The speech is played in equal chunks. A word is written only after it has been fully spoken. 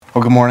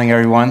Well, good morning,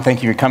 everyone.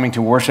 Thank you for coming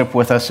to worship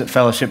with us at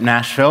Fellowship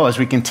Nashville as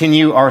we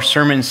continue our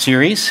sermon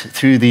series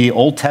through the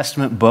Old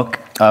Testament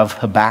book of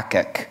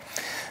Habakkuk.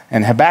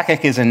 And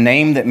Habakkuk is a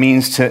name that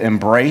means to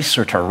embrace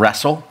or to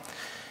wrestle.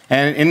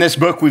 And in this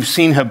book, we've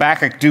seen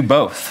Habakkuk do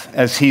both,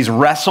 as he's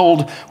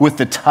wrestled with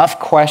the tough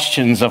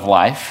questions of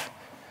life,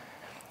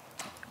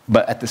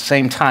 but at the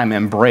same time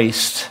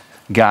embraced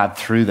God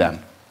through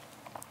them.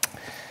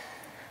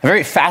 A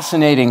very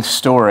fascinating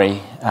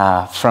story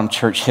from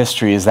church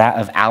history is that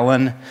of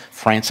Alan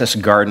Francis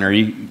Gardner.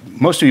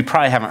 Most of you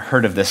probably haven't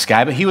heard of this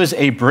guy, but he was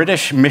a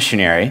British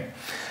missionary.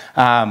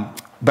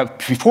 But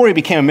before he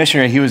became a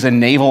missionary, he was a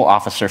naval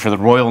officer for the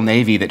Royal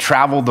Navy that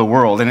traveled the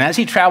world. And as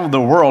he traveled the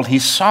world, he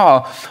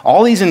saw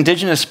all these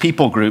indigenous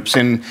people groups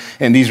in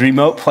these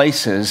remote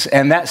places,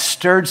 and that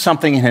stirred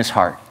something in his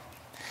heart.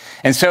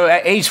 And so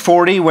at age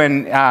 40,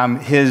 when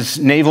his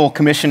naval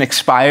commission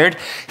expired,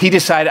 he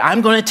decided,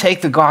 I'm going to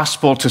take the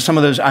gospel to some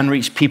of those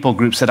unreached people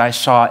groups that I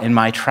saw in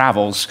my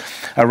travels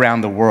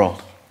around the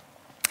world.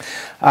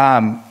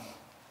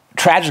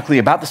 Tragically,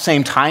 about the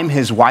same time,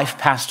 his wife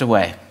passed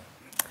away.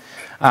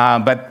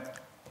 But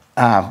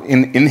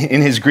in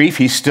his grief,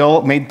 he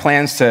still made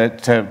plans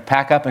to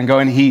pack up and go.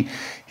 And he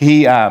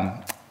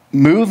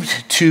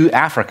moved to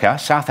Africa,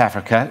 South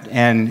Africa,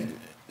 and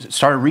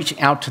started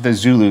reaching out to the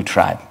Zulu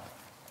tribe.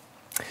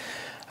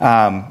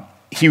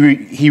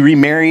 He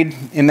remarried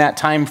in that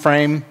time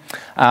frame,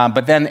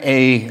 but then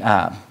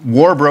a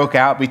war broke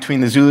out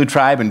between the Zulu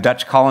tribe and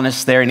Dutch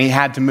colonists there, and he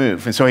had to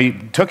move. And so he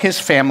took his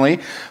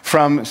family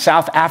from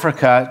South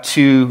Africa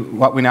to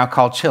what we now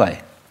call Chile,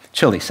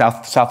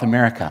 South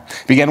America.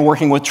 Began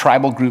working with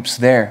tribal groups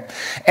there.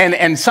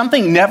 And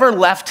something never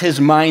left his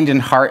mind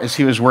and heart as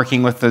he was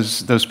working with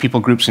those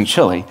people groups in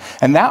Chile,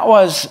 and that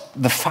was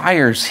the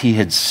fires he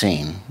had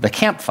seen, the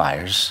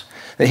campfires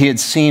that he had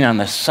seen on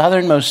the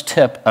southernmost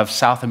tip of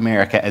South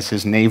America as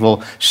his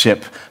naval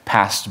ship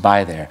passed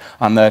by there,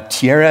 on the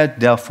Tierra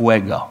del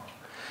Fuego,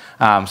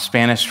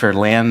 Spanish for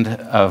land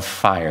of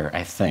fire,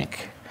 I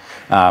think.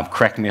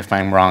 Correct me if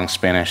I'm wrong,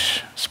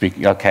 Spanish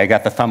speaking. Okay, I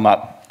got the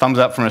thumbs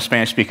up from a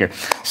Spanish speaker.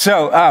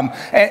 So,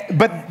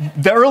 but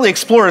the early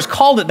explorers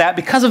called it that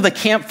because of the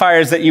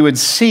campfires that you would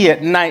see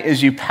at night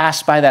as you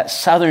passed by that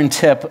southern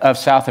tip of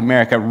South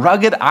America,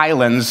 rugged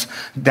islands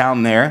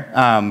down there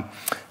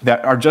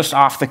that are just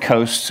off the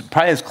coast,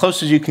 probably as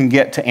close as you can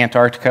get to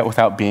Antarctica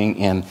without being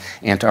in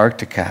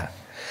Antarctica.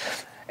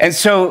 And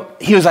so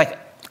he was like,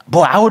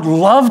 boy, I would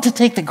love to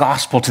take the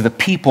gospel to the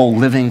people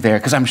living there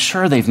because I'm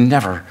sure they've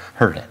never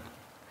heard it.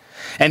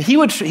 And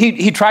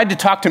he tried to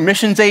talk to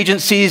missions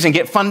agencies and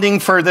get funding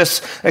for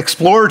this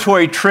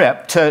exploratory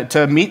trip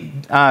to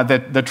meet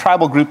the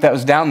tribal group that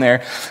was down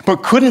there,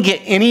 but couldn't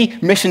get any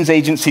missions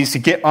agencies to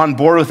get on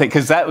board with it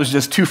because that was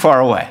just too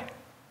far away.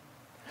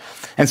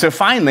 And so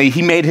finally,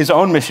 he made his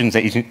own mission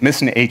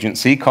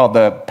agency called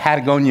the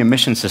Patagonia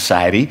Mission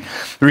Society.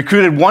 He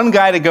recruited one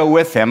guy to go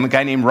with him, a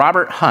guy named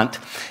Robert Hunt,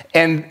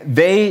 and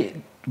they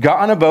got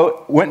on a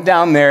boat, went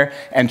down there,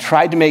 and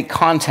tried to make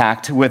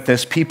contact with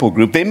this people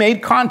group. They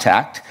made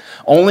contact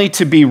only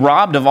to be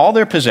robbed of all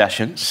their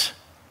possessions,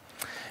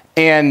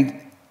 and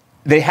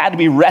they had to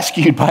be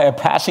rescued by a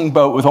passing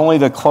boat with only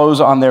the clothes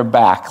on their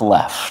back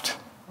left.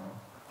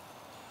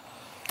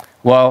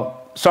 Well,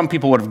 some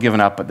people would have given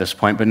up at this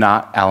point, but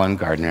not Alan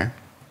Gardner.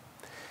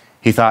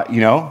 He thought,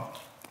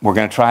 we're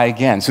going to try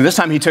again. So this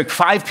time he took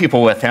 5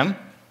 people with him.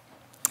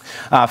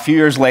 A few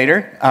years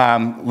later,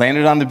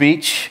 landed on the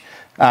beach,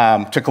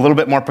 took a little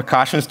bit more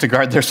precautions to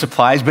guard their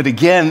supplies, but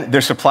again, their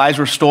supplies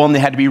were stolen. They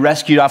had to be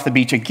rescued off the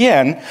beach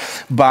again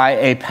by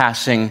a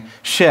passing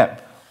ship.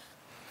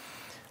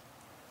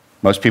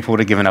 Most people would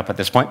have given up at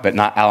this point, but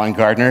not Alan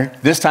Gardner.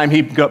 This time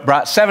he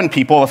brought 7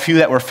 people, a few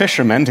that were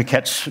fishermen, to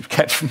catch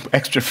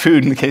extra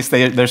food in case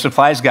their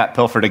supplies got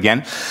pilfered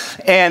again.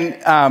 And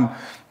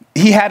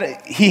he had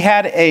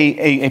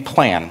a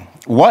plan.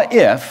 What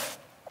if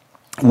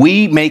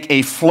we make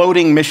a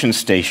floating mission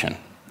station?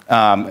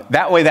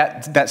 That way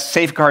that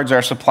safeguards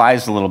our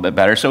supplies a little bit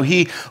better. So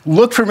he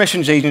looked for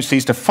missions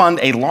agencies to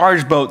fund a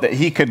large boat that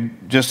he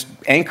could just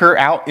anchor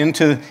out in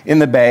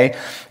the bay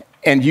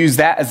and use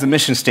that as the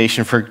mission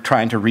station for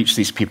trying to reach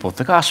these people with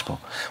the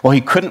gospel. Well,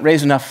 he couldn't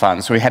raise enough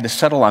funds, so he had to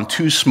settle on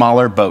 2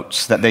 smaller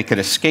boats that they could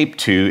escape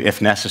to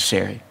if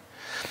necessary.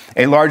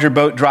 A larger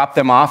boat dropped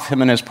them off,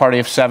 him and his party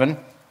of 7,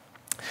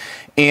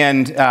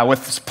 and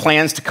with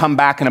plans to come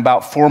back in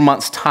about 4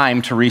 months'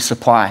 time to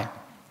resupply.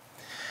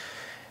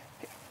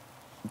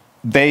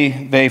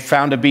 They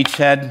found a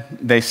beachhead.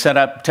 They set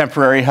up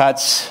temporary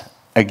huts.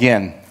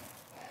 Again,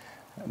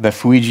 the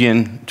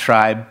Fuegian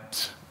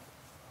tribes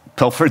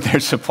pilfered their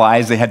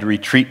supplies. They had to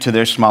retreat to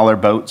their smaller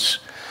boats.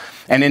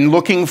 And in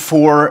looking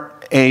for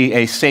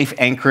a safe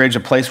anchorage, a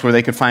place where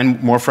they could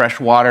find more fresh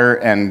water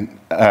and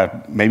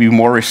maybe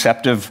more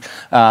receptive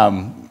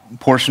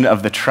portion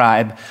of the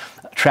tribe,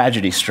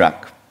 tragedy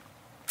struck.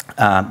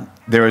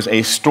 There was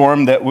a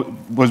storm that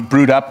was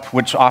brewed up,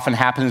 which often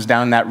happens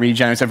down in that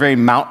region. It's a very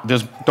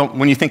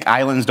when you think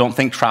islands, don't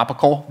think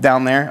tropical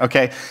down there,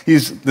 okay?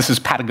 This is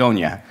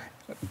Patagonia.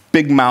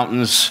 Big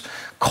mountains,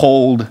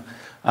 cold,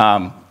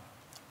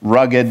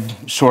 rugged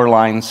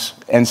shorelines.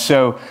 And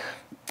so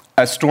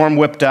a storm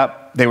whipped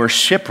up. They were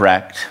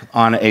shipwrecked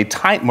on a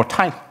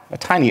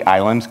tiny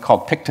island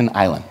called Picton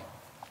Island.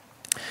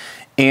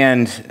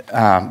 And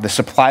the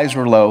supplies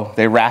were low.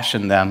 They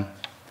rationed them.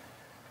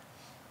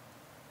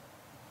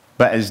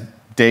 But as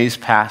days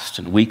passed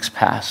and weeks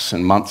passed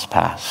and months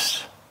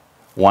passed,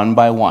 one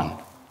by one,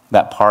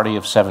 that party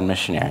of 7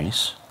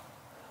 missionaries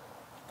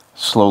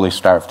slowly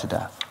starved to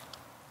death.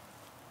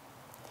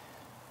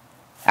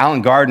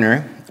 Alan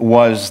Gardner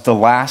was the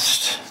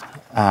last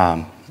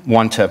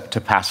one to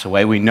pass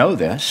away. We know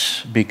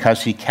this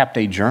because he kept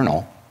a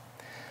journal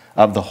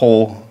of the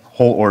whole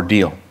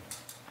ordeal.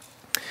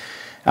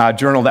 A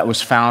journal that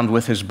was found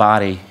with his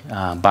body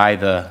by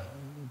the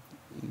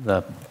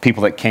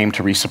people that came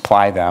to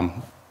resupply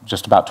them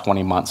just about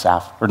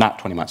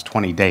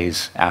 20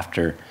 days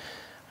after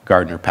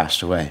Gardner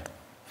passed away.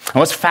 And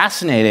what's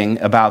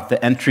fascinating about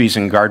the entries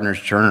in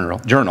Gardner's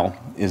journal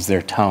is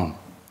their tone.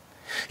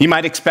 You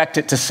might expect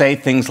it to say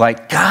things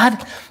like,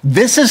 God,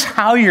 this is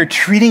how you're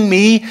treating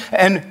me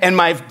and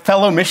my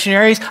fellow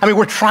missionaries? I mean,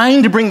 we're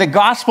trying to bring the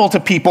gospel to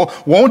people.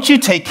 Won't you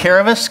take care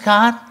of us,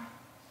 God?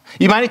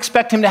 You might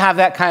expect him to have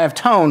that kind of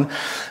tone,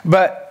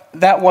 but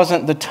that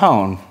wasn't the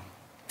tone.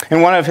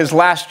 In one of his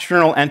last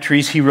journal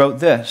entries, he wrote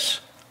this: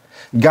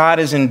 God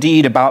is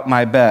indeed about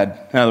my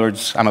bed. In other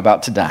words, I'm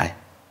about to die.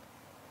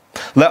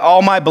 Let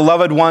all my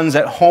beloved ones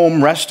at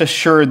home rest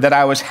assured that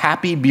I was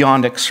happy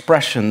beyond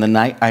expression the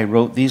night I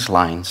wrote these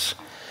lines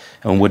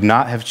and would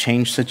not have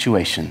changed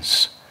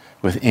situations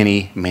with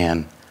any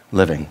man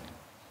living.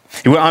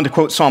 He went on to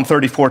quote Psalm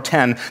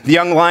 34:10, the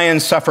young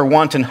lions suffer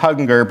want and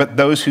hunger, but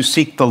those who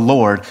seek the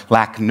Lord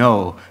lack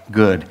no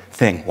good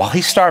thing. While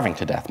he's starving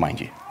to death, mind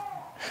you.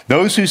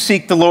 Those who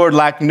seek the Lord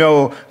lack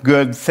no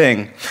good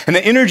thing. And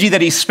the energy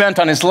that he spent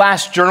on his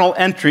last journal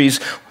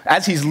entries,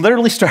 as he's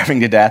literally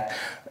starving to death,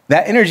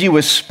 that energy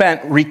was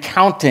spent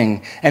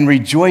recounting and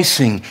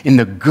rejoicing in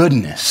the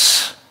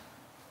goodness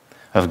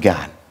of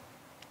God.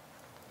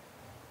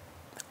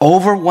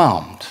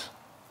 Overwhelmed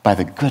by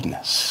the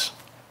goodness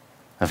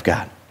of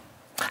God.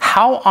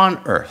 How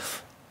on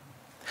earth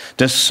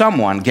does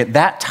someone get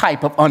that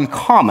type of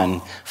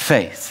uncommon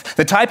faith?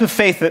 The type of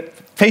faith that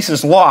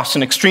faces loss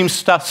and extreme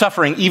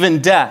suffering,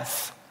 even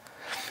death,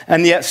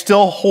 and yet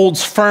still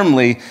holds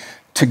firmly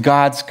to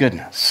God's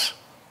goodness.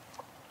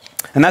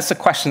 And that's the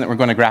question that we're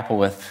going to grapple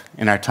with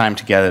in our time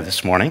together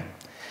this morning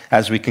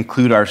as we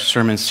conclude our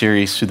sermon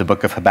series through the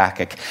book of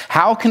Habakkuk.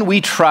 How can we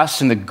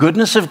trust in the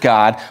goodness of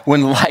God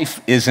when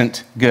life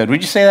isn't good?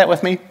 Would you say that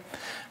with me?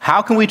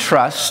 How can we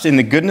trust in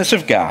the goodness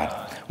of God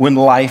when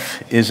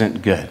life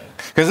isn't good?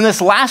 Because in this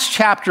last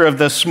chapter of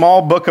the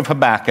small book of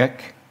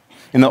Habakkuk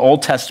in the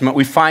Old Testament,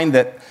 we find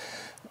that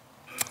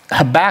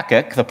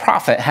Habakkuk, the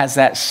prophet, has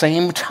that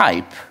same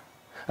type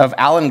of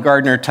Alan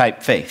Gardner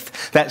type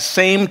faith, that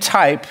same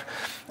type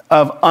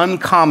of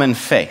uncommon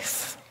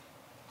faith.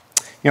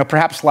 You know,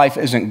 perhaps life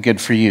isn't good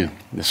for you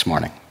this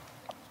morning.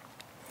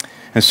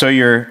 And so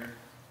you're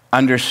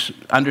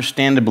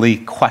understandably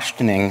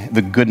questioning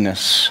the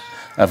goodness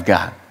of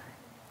God.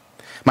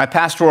 My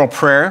pastoral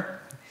prayer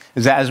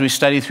is that as we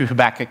study through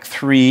Habakkuk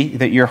 3,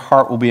 that your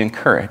heart will be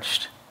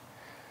encouraged.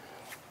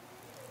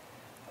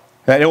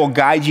 That it will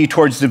guide you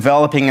towards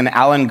developing an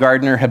Alan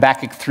Gardner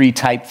Habakkuk 3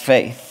 type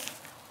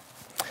faith.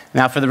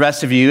 Now, for the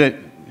rest of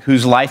you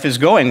whose life is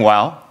going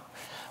well,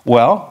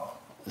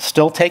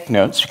 still take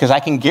notes, because I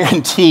can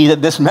guarantee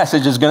that this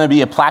message is going to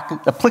be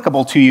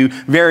applicable to you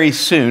very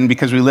soon,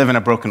 because we live in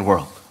a broken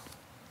world.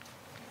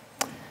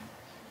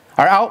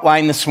 Our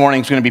outline this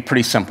morning is going to be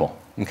pretty simple,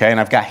 okay? And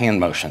I've got hand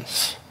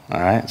motions, all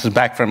right? This is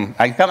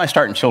I got my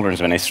start in children's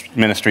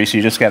ministry, so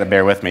you just got to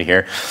bear with me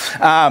here.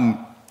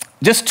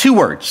 Just 2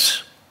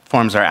 words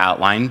forms our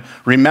outline: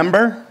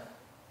 remember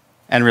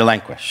and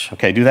relinquish.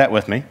 Okay, do that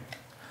with me.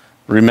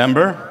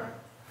 Remember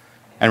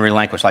and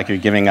relinquish, like you're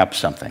giving up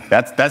something.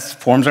 That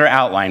forms our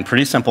outline,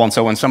 pretty simple. And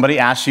so when somebody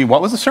asks you,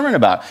 what was the sermon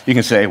about? You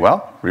can say,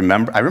 well, I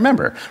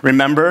remember.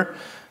 Remember,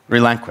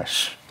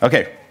 relinquish.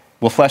 Okay,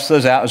 we'll flesh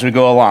those out as we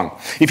go along.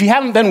 If you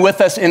haven't been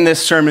with us in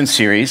this sermon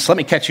series, let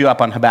me catch you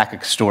up on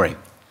Habakkuk's story.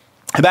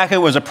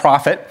 Habakkuk was a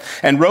prophet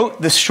and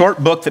wrote this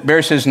short book that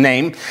bears his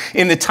name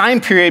in the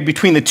time period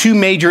between the 2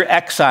 major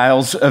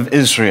exiles of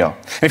Israel.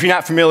 And if you're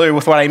not familiar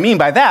with what I mean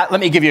by that, let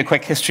me give you a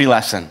quick history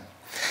lesson.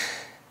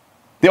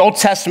 The Old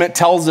Testament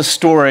tells the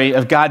story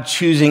of God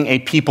choosing a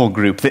people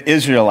group, the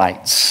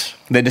Israelites,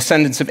 the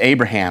descendants of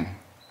Abraham,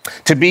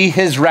 to be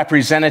his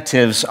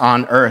representatives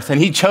on earth. And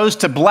he chose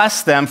to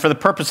bless them for the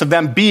purpose of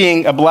them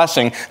being a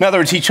blessing. In other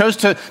words, he chose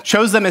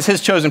them as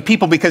his chosen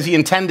people because he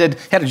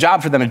had a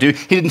job for them to do.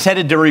 He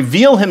intended to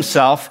reveal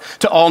himself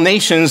to all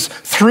nations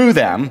through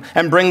them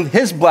and bring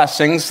his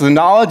blessings, the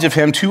knowledge of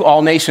him, to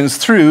all nations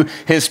through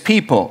his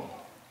people.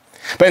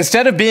 But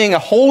instead of being a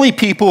holy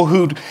people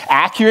who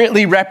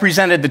accurately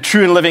represented the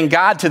true and living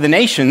God to the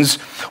nations,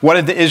 what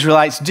did the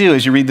Israelites do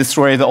as you read the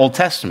story of the Old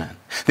Testament?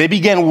 They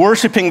began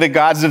worshiping the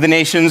gods of the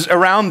nations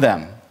around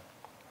them.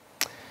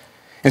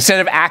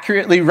 Instead of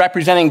accurately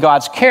representing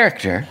God's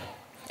character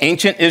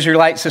Ancient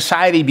Israelite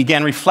society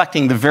began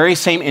reflecting the very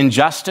same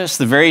injustice,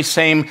 the very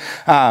same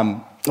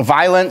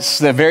violence,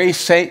 the very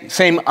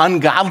same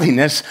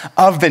ungodliness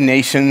of the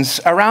nations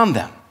around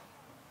them.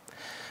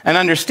 And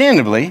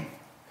understandably,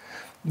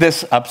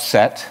 this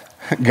upset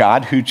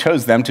God, who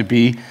chose them to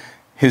be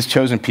his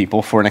chosen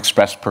people for an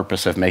express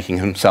purpose of making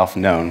himself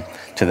known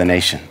to the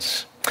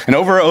nations. And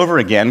over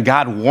again,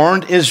 God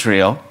warned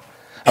Israel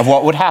of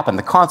what would happen,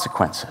 the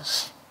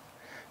consequences.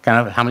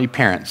 Kind of, how many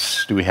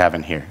parents do we have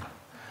in here?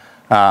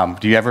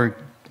 Do you ever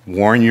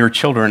warn your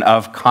children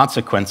of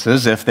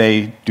consequences if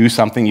they do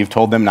something you've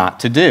told them not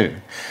to do?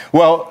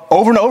 Well,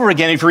 over and over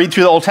again, if you read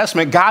through the Old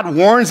Testament, God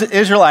warns the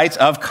Israelites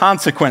of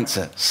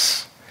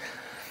consequences.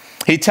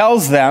 He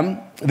tells them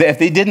that if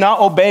they did not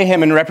obey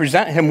him and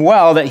represent him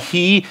well, that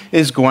he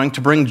is going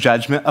to bring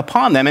judgment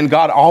upon them. And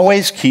God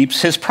always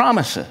keeps his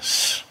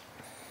promises.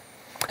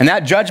 And that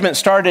judgment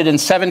started in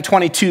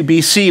 722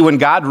 BC when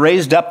God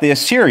raised up the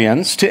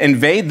Assyrians to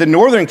invade the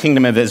northern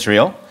kingdom of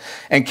Israel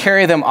and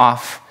carry them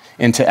off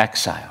into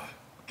exile.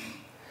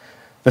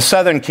 The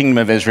southern kingdom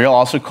of Israel,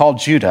 also called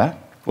Judah,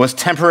 was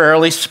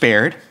temporarily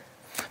spared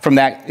from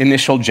that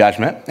initial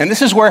judgment. And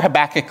this is where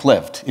Habakkuk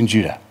lived, in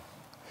Judah,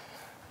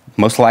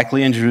 most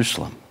likely in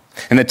Jerusalem.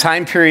 In the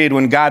time period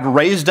when God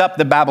raised up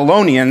the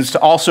Babylonians to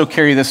also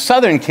carry the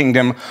southern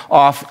kingdom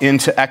off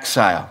into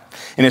exile,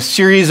 in a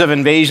series of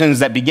invasions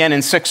that began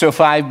in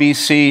 605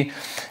 BC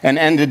and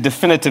ended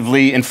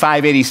definitively in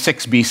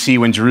 586 BC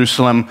when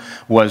Jerusalem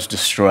was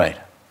destroyed.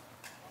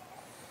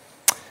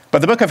 But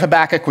the book of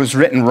Habakkuk was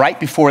written right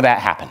before that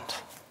happened,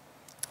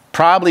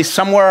 probably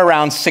somewhere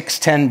around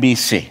 610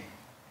 BC.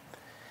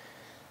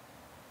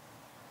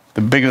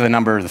 The bigger the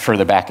number, the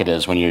further back it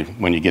is when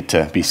you get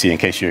to BC, in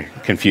case you're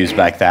confused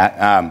like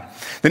that.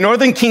 The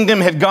northern kingdom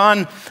has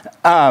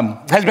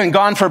been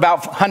gone for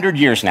about 100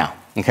 years now,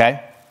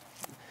 okay?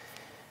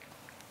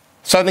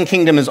 Southern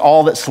kingdom is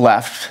all that's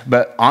left,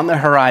 but on the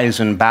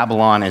horizon,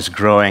 Babylon is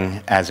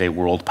growing as a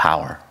world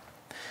power.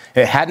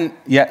 It hadn't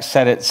yet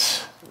set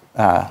its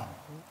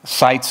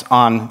sights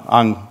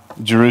on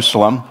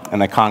Jerusalem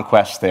and the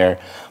conquest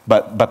there,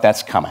 but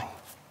that's coming.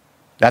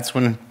 That's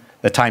when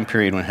the time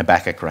period when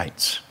Habakkuk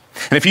writes.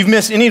 And if you've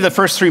missed any of the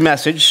first three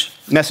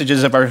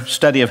messages of our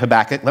study of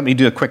Habakkuk, let me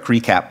do a quick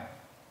recap.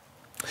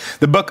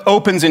 The book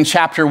opens in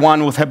chapter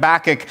 1 with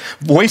Habakkuk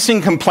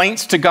voicing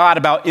complaints to God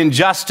about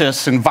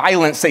injustice and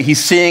violence that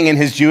he's seeing in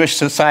his Jewish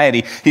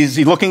society. He's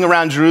looking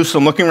around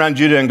Jerusalem, looking around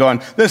Judah and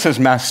going, this is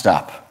messed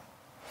up.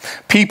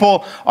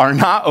 People are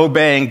not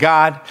obeying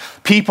God.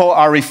 People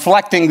are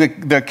reflecting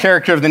the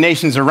character of the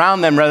nations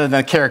around them rather than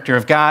the character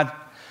of God.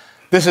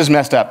 This is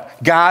messed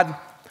up. God,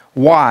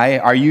 why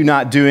are you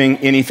not doing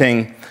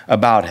anything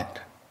about it?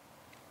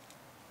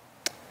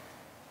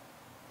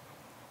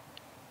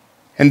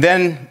 And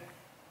then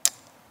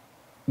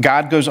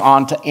God goes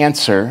on to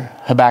answer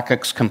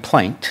Habakkuk's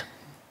complaint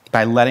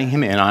by letting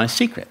him in on a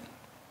secret.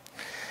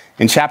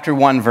 In chapter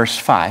 1, verse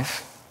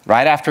 5,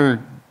 right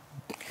after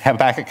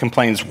Habakkuk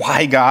complains,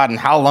 why God and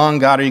how long,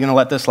 God, are you going to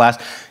let this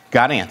last?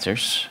 God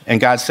answers,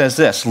 and God says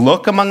this,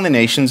 look among the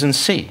nations and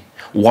see.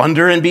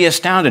 Wonder and be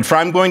astounded, for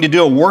I'm going to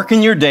do a work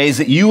in your days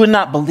that you would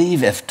not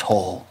believe if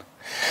told.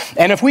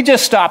 And if we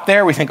just stop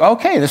there, we think,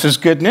 okay, this is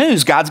good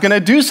news. God's going to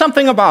do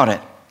something about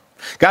it.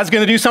 God's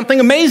going to do something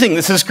amazing.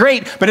 This is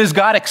great. But as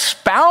God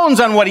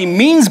expounds on what he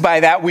means by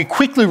that, we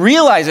quickly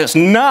realize it's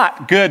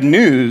not good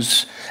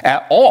news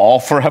at all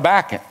for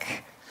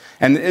Habakkuk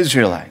and the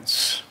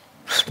Israelites.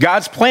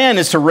 God's plan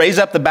is to raise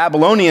up the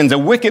Babylonians, a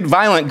wicked,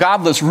 violent,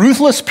 godless,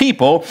 ruthless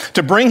people,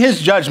 to bring his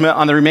judgment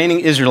on the remaining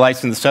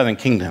Israelites in the southern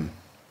kingdom.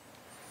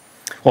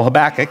 Well,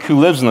 Habakkuk, who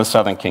lives in the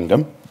southern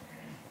kingdom,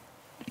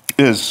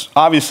 is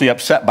obviously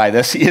upset by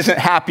this. He isn't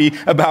happy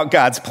about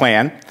God's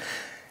plan,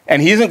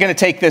 and he isn't going to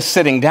take this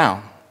sitting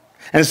down.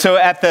 And so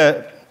at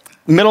the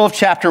middle of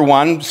chapter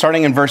 1,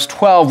 starting in verse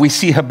 12, we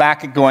see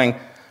Habakkuk going,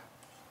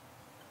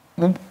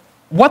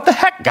 what the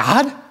heck,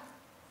 God?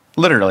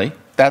 Literally,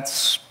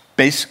 that's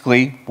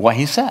basically what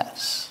he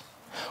says.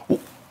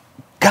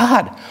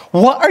 God,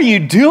 what are you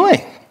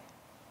doing?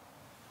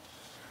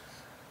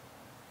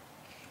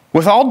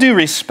 With all due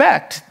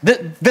respect,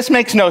 this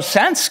makes no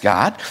sense,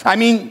 God. I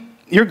mean,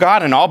 you're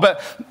God and all,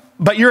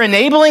 but you're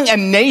enabling a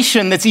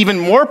nation that's even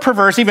more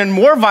perverse, even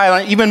more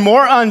violent, even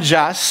more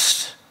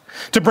unjust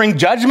to bring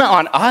judgment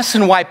on us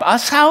and wipe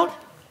us out?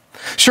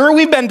 Sure,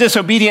 we've been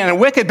disobedient and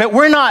wicked, but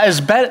we're not as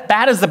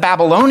bad as the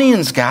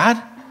Babylonians, God.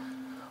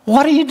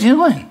 What are you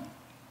doing?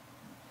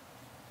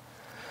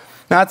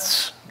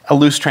 That's a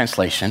loose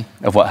translation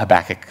of what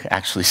Habakkuk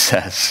actually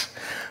says,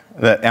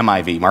 the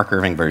MIV, Mark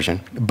Irving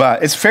version.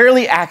 But it's a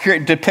fairly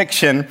accurate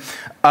depiction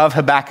of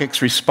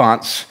Habakkuk's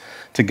response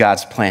to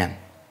God's plan.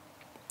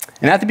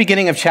 And at the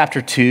beginning of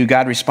chapter 2,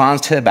 God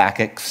responds to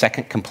Habakkuk's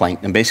second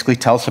complaint and basically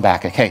tells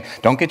Habakkuk, hey,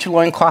 don't get your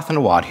loincloth in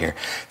a wad here.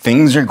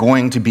 Things are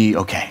going to be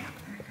okay.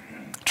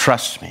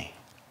 Trust me.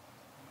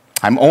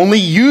 I'm only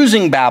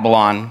using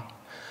Babylon,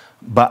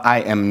 but I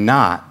am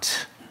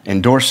not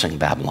endorsing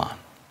Babylon.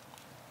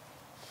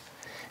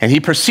 And he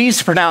proceeds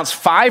to pronounce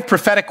 5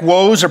 prophetic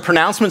woes or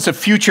pronouncements of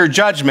future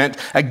judgment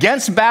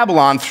against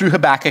Babylon through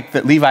Habakkuk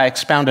that Levi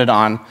expounded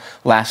on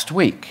last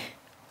week.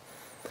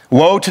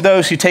 Woe to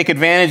those who take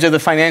advantage of the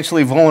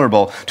financially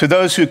vulnerable, to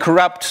those who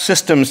corrupt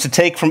systems to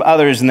take from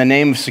others in the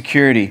name of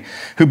security,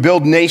 who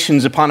build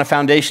nations upon a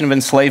foundation of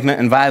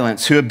enslavement and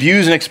violence, who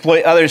abuse and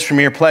exploit others for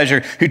mere pleasure,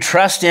 who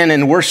trust in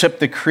and worship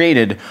the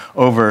created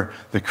over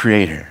the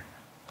Creator.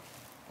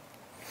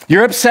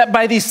 You're upset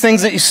by these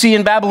things that you see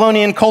in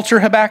Babylonian culture,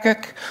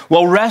 Habakkuk?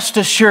 Well, rest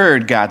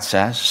assured, God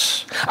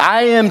says.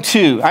 I am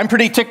too. I'm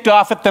pretty ticked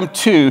off at them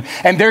too,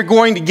 and they're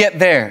going to get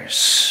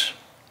theirs.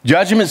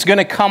 Judgment's going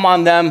to come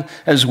on them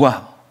as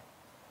well.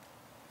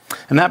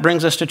 And that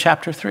brings us to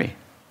chapter 3.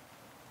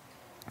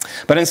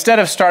 But instead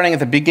of starting at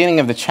the beginning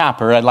of the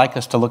chapter, I'd like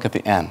us to look at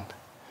the end.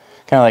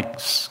 Kind of like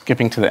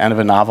skipping to the end of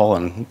a novel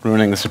and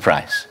ruining the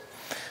surprise.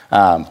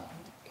 But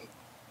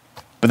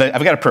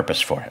I've got a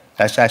purpose for it.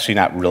 That's actually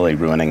not really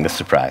ruining the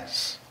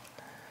surprise.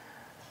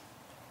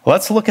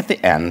 Let's look at the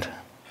end.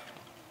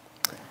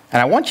 And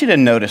I want you to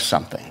notice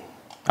something.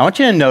 I want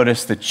you to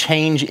notice the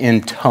change in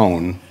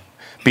tone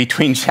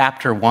between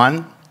chapter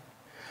 1,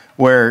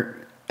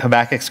 where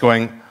Habakkuk's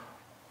going,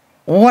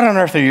 what on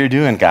earth are you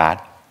doing,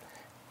 God?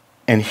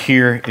 And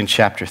here in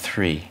chapter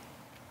 3.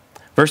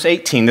 Verse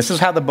 18, this is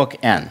how the book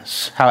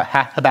ends, how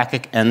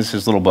Habakkuk ends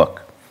his little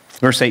book.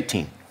 Verse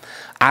 18,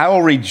 I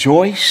will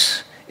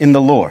rejoice in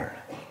the Lord.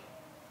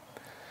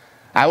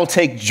 I will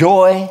take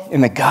joy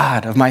in the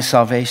God of my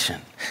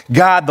salvation.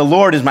 God, the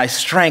Lord, is my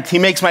strength. He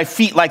makes my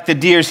feet like the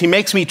deer's. He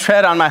makes me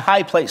tread on my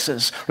high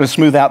places. We're going to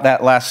smooth out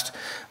that last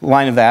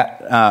line of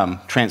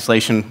that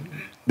translation.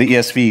 The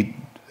ESV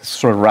is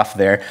sort of rough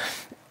there.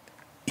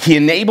 He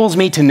enables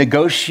me to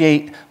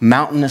negotiate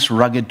mountainous,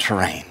 rugged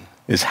terrain,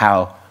 is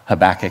how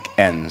Habakkuk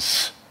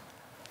ends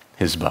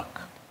his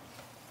book.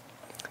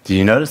 Do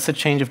you notice the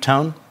change of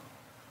tone?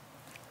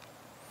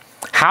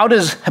 How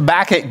does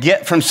Habakkuk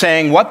get from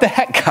saying, what the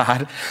heck,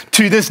 God,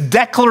 to this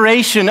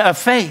declaration of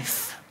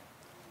faith?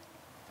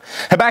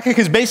 Habakkuk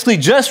has basically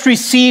just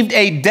received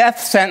a death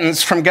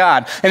sentence from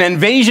God. An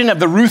invasion of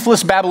the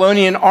ruthless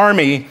Babylonian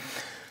army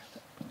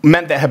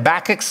meant that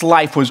Habakkuk's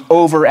life was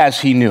over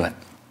as he knew it.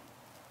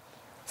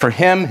 For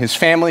him, his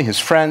family, his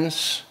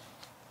friends,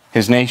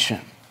 his nation.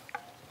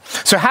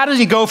 So how does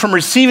he go from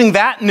receiving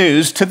that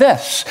news to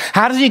this?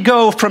 How does he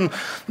go from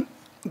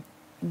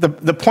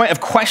the point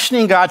of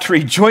questioning God to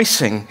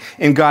rejoicing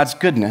in God's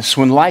goodness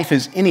when life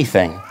is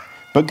anything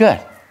but good?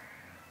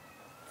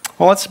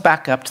 Well, let's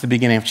back up to the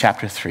beginning of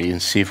chapter 3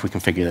 and see if we can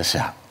figure this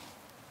out.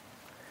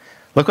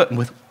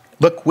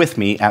 Look with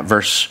me at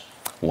verse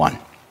 1.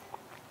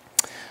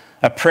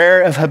 A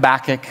prayer of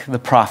Habakkuk the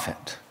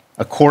prophet,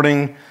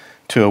 according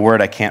to a word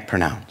I can't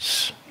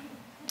pronounce.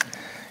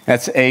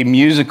 That's a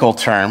musical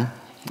term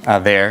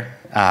there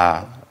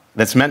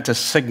that's meant to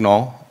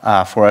signal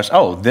for us,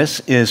 oh,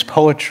 this is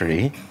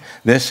poetry.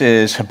 This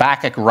is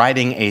Habakkuk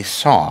writing a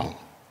song.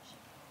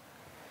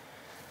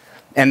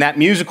 And that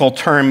musical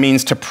term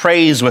means to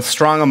praise with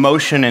strong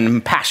emotion and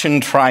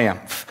impassioned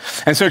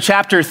triumph. And so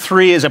chapter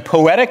 3 is a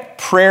poetic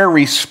prayer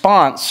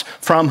response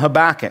from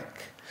Habakkuk,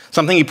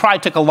 something he probably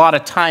took a lot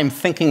of time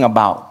thinking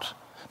about,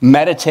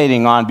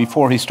 meditating on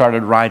before he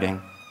started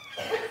writing.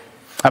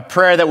 A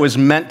prayer that was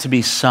meant to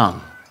be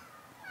sung.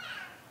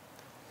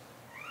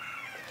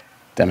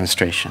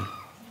 Demonstration.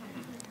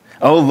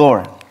 O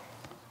Lord,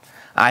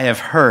 I have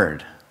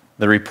heard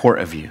the report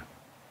of you,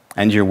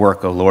 and your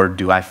work, O Lord,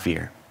 do I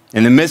fear.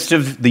 In the midst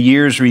of the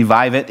years,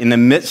 revive it. In the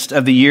midst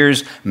of the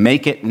years,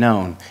 make it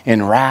known.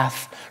 In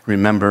wrath,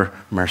 remember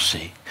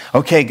mercy.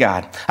 Okay,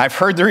 God, I've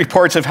heard the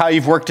reports of how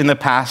you've worked in the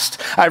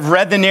past. I've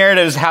read the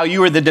narratives how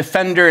you are the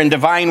defender and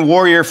divine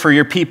warrior for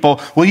your people.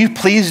 Will you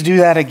please do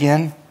that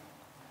again?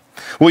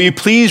 Will you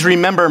please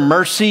remember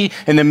mercy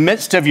in the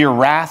midst of your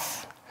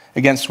wrath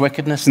against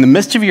wickedness? In the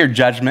midst of your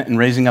judgment in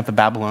raising up the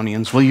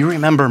Babylonians, will you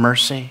remember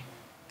mercy?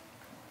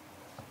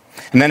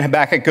 And then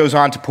Habakkuk goes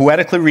on to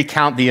poetically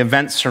recount the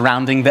events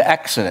surrounding the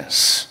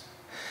Exodus,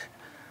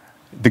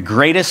 the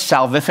greatest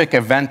salvific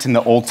event in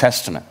the Old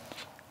Testament.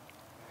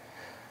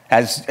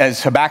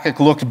 As Habakkuk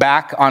looked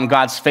back on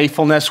God's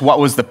faithfulness, what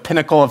was the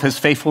pinnacle of his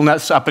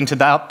faithfulness up until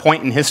that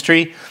point in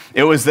history?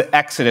 It was the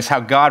Exodus, how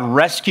God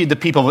rescued the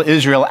people of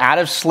Israel out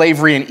of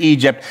slavery in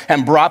Egypt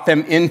and brought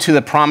them into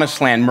the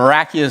promised land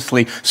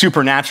miraculously,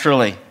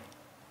 supernaturally,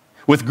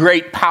 with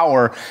great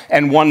power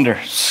and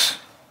wonders.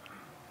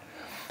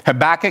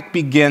 Habakkuk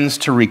begins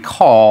to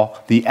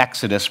recall the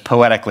Exodus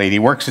poetically. He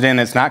works it in.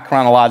 It's not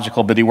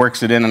chronological, but he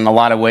works it in a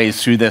lot of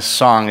ways through this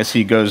song as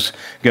he goes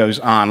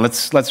on.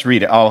 Let's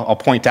read it. I'll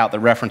point out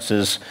the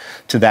references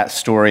to that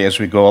story as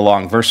we go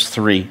along. Verse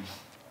 3.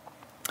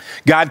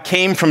 God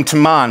came from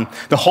Teman,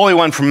 the Holy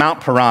One from Mount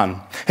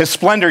Paran. His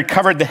splendor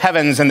covered the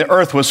heavens, and the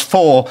earth was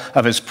full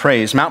of his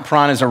praise. Mount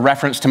Paran is a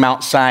reference to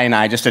Mount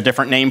Sinai, just a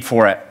different name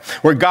for it,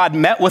 where God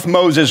met with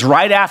Moses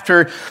right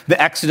after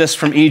the Exodus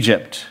from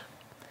Egypt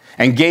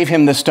and gave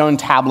him the stone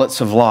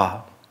tablets of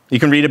law. You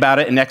can read about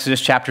it in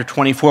Exodus chapter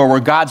 24, where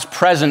God's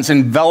presence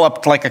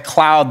enveloped like a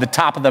cloud the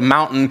top of the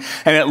mountain,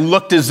 and it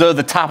looked as though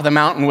the top of the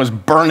mountain was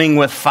burning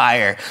with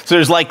fire. So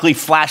there's likely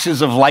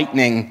flashes of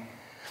lightning.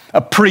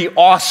 A pretty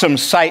awesome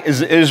sight as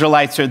the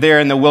Israelites are there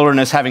in the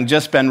wilderness, having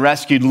just been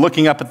rescued,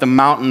 looking up at the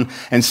mountain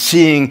and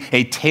seeing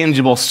a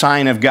tangible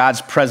sign of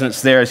God's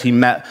presence there as he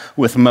met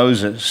with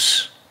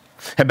Moses.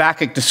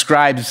 Habakkuk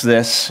describes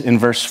this in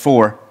verse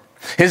 4.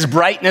 His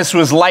brightness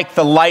was like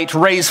the light,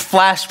 rays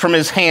flashed from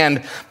his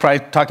hand, probably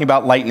talking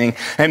about lightning,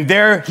 and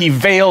there he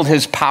veiled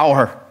his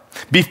power.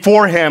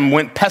 Before him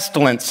went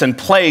pestilence, and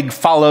plague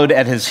followed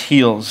at his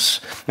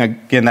heels. Now,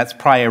 again, that's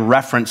probably a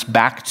reference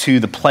back to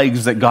the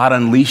plagues that God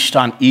unleashed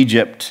on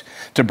Egypt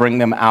to bring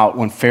them out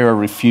when Pharaoh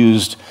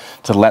refused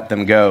to let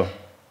them go.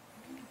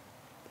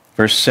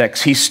 Verse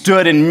 6, he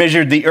stood and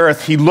measured the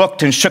earth. He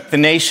looked and shook the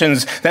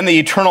nations. Then the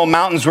eternal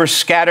mountains were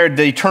scattered.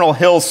 The eternal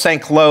hills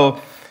sank low.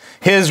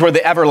 His were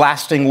the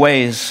everlasting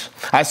ways.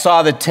 I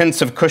saw the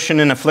tents of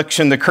Cushan in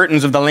affliction. The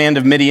curtains of the land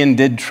of Midian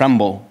did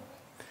tremble.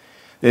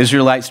 The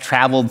Israelites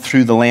traveled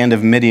through the land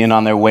of Midian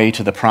on their way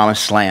to the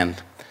promised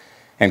land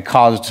and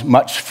caused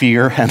much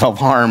fear and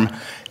alarm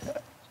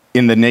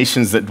in the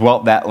nations that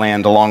dwelt that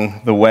land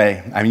along the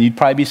way. I mean, you'd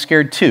probably be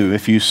scared too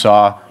if you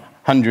saw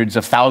hundreds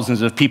of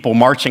thousands of people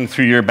marching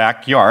through your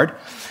backyard,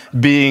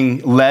 being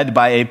led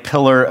by a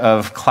pillar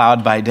of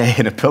cloud by day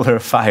and a pillar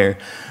of fire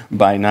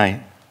by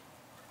night.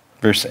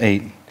 Verse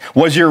 8,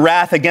 was your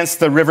wrath against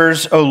the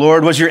rivers, O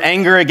Lord? Was your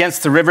anger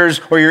against the rivers,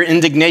 or your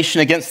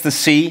indignation against the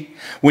sea,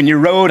 when you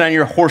rode on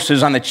your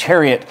horses on the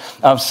chariot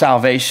of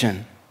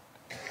salvation?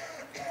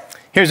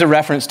 Here's a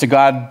reference to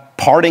God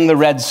parting the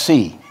Red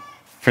Sea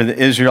for the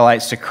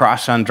Israelites to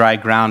cross on dry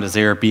ground as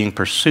they were being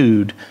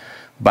pursued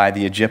by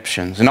the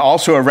Egyptians. And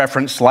also a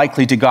reference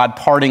likely to God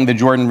parting the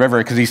Jordan River,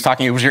 because he's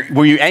talking,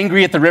 were you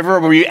angry at the river, or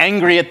were you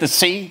angry at the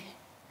sea?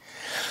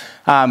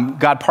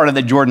 God parted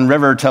the Jordan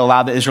River to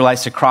allow the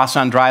Israelites to cross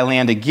on dry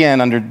land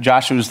again under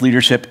Joshua's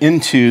leadership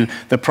into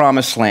the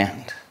promised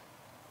land.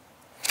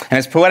 And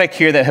it's poetic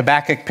here that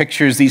Habakkuk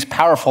pictures these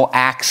powerful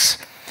acts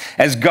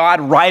as God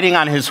riding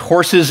on his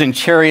horses and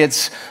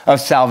chariots of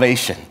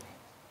salvation.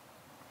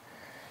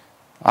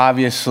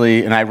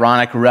 Obviously, an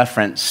ironic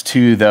reference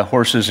to the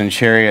horses and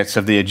chariots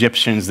of the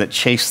Egyptians that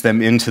chased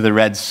them into the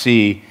Red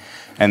Sea,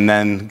 and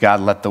then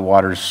God let the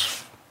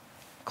waters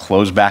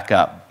close back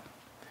up,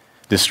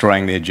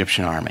 destroying the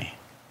Egyptian army.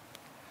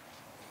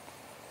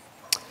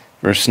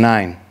 Verse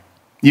 9,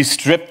 you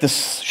stripped the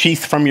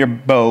sheath from your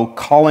bow,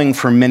 calling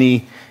for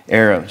many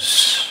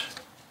arrows.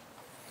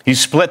 You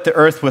split the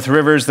earth with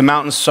rivers, the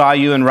mountains saw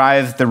you and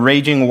writhed, the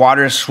raging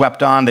waters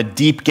swept on, the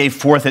deep gave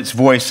forth its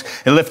voice,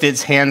 it lifted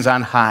its hands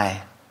on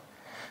high.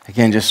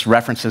 Again, just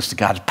references to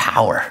God's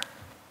power.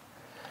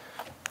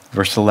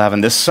 Verse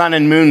 11, the sun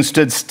and moon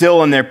stood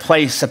still in their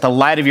place at the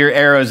light of your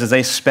arrows as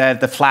they sped,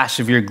 at the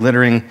flash of your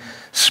glittering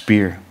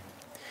spear.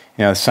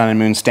 You know, the sun and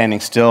moon standing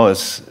still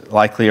is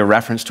likely a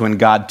reference to when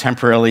God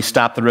temporarily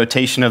stopped the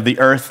rotation of the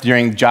earth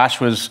during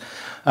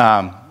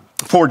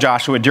for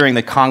Joshua during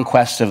the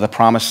conquest of the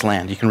promised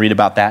land. You can read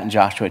about that in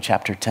Joshua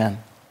chapter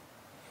 10.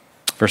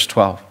 Verse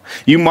 12,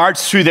 you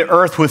marched through the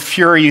earth with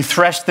fury. You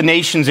threshed the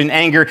nations in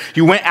anger.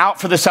 You went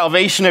out for the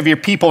salvation of your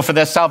people, for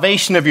the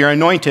salvation of your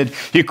anointed.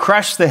 You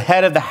crushed the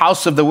head of the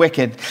house of the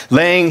wicked,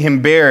 laying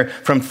him bare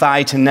from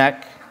thigh to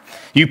neck.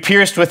 You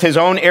pierced with his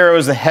own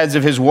arrows the heads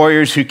of his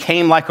warriors who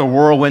came like a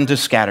whirlwind to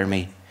scatter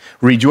me,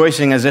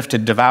 rejoicing as if to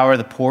devour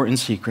the poor in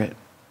secret.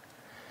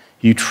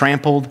 You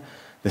trampled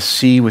the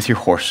sea with your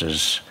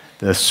horses,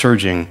 the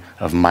surging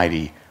of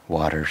mighty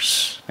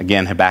waters.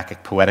 Again,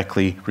 Habakkuk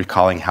poetically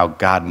recalling how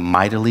God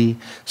mightily,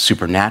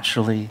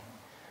 supernaturally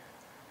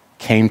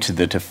came to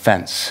the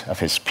defense of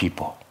his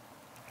people,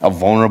 a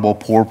vulnerable,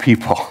 poor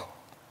people,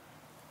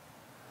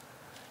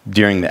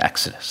 during the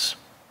Exodus.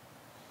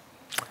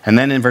 And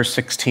then in verse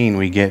 16,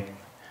 we get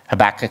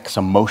Habakkuk's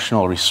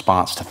emotional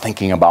response to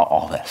thinking about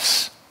all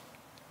this.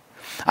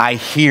 I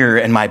hear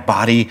and my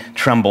body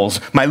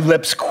trembles. My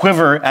lips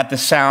quiver at the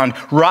sound.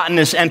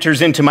 Rottenness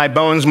enters into my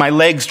bones. My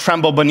legs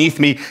tremble beneath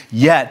me.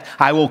 Yet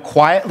I will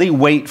quietly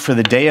wait for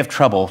the day of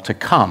trouble to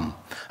come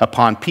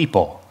upon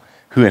people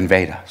who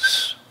invade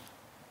us.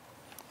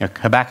 You know,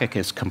 Habakkuk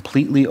is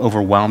completely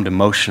overwhelmed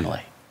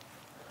emotionally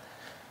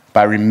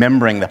by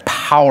remembering the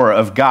power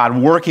of God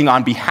working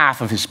on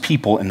behalf of his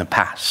people in the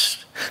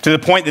past, to the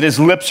point that his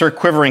lips are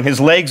quivering, his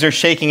legs are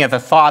shaking at the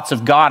thoughts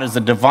of God as the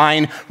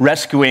divine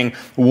rescuing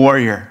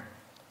warrior.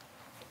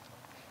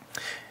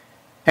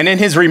 And in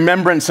his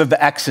remembrance of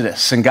the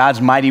Exodus and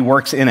God's mighty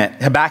works in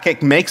it,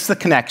 Habakkuk makes the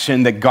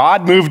connection that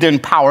God moved in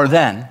power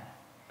then.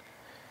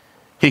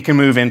 He can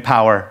move in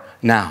power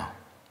now.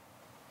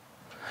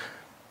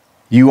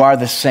 You are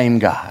the same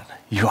God.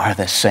 You are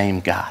the same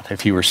God,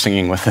 if you were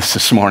singing with us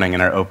this morning in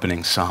our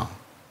opening song.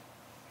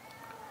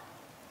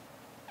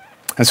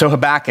 And so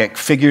Habakkuk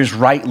figures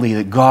rightly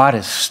that God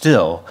is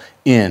still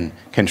in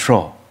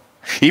control,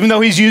 even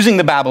though he's using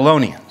the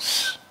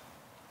Babylonians.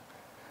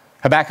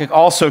 Habakkuk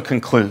also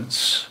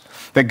concludes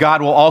that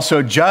God will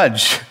also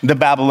judge the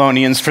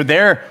Babylonians for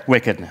their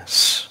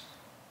wickedness.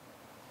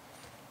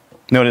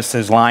 Notice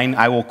his line,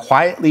 I will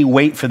quietly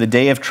wait for the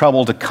day of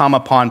trouble to come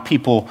upon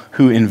people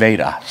who invade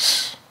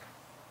us.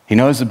 He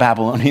knows the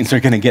Babylonians are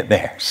going to get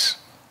theirs.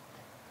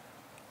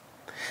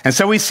 And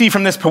so we see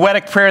from this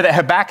poetic prayer that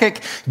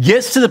Habakkuk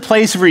gets to the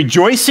place of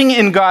rejoicing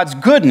in God's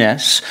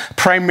goodness,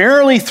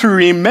 primarily through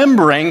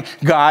remembering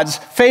God's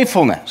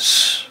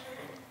faithfulness.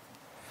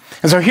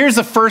 And so here's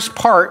the first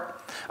part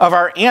of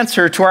our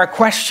answer to our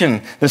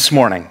question this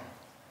morning.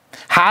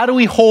 How do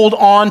we hold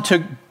on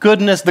to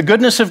goodness, the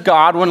goodness of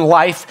God, when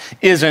life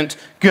isn't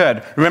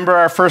good? Remember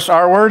our first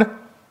R word?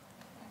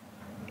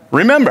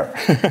 Remember.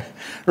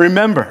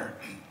 Remember.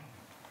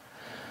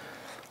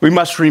 We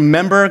must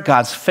remember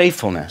God's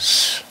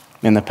faithfulness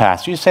in the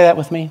past. You say that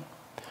with me?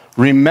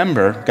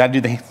 Remember, got to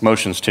do the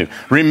motions too.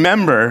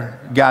 Remember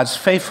God's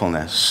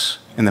faithfulness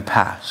in the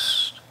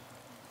past.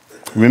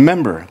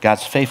 Remember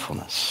God's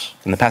faithfulness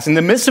in the past. In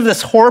the midst of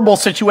this horrible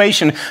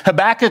situation,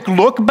 Habakkuk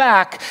looked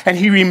back and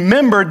he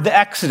remembered the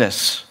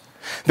Exodus,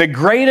 the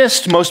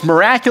greatest, most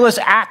miraculous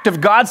act of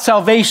God's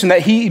salvation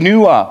that he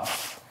knew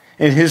of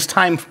in his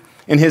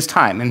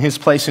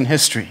place in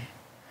history.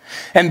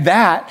 And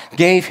that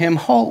gave him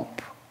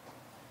hope.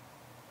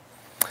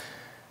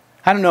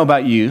 I don't know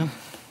about you,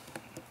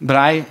 but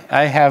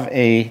I have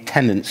a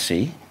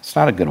tendency, it's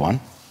not a good one,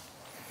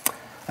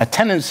 a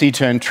tendency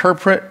to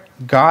interpret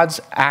God's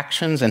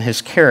actions and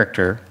his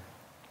character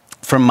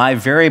from my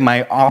very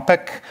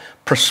myopic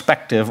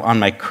perspective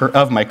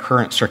of my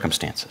current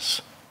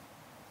circumstances.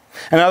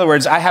 In other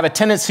words, I have a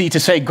tendency to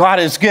say God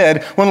is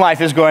good when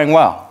life is going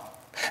well.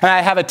 And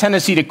I have a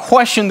tendency to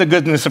question the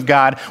goodness of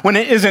God when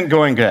it isn't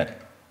going good.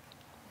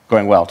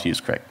 Going well, to use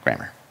correct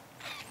grammar.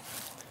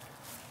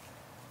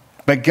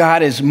 But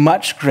God is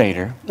much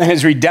greater, and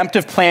his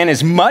redemptive plan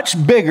is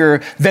much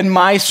bigger than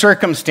my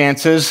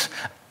circumstances,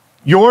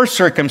 your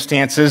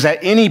circumstances at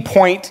any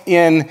point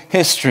in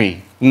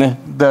history,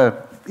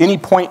 any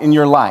point in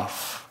your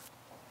life,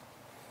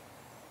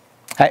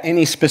 at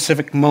any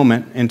specific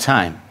moment in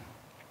time.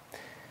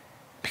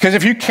 Because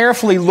if you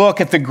carefully look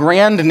at the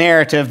grand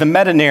narrative, the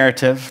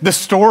meta-narrative, the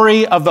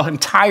story of the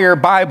entire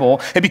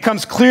Bible, it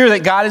becomes clear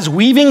that God is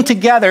weaving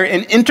together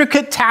an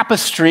intricate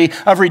tapestry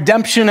of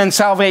redemption and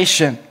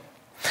salvation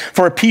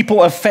for a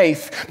people of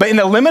faith. But in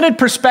the limited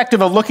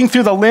perspective of looking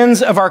through the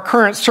lens of our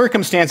current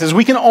circumstances,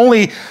 we can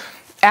only,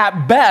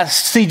 at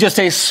best, see just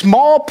a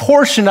small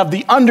portion of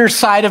the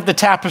underside of the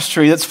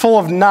tapestry that's full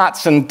of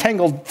knots and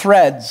tangled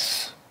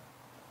threads.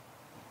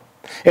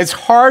 It's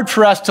hard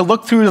for us to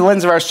look through the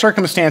lens of our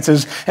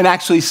circumstances and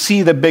actually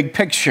see the big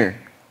picture.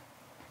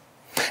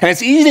 And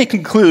it's easy to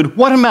conclude,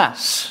 what a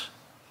mess.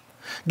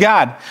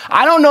 God,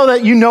 I don't know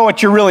that you know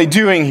what you're really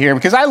doing here,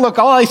 because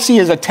all I see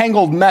is a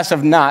tangled mess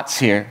of knots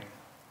here.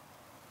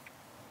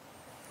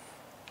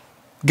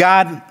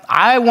 God,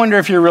 I wonder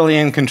if you're really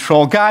in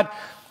control. God,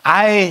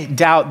 I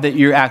doubt that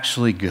you're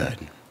actually good.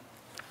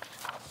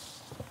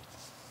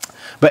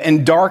 But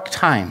in dark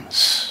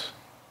times,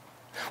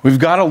 we've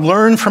got to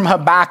learn from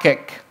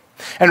Habakkuk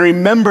and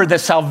remember the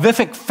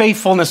salvific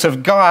faithfulness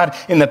of God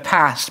in the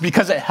past,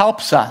 because it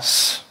helps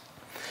us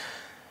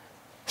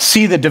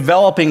see the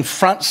developing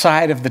front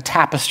side of the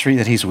tapestry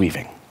that he's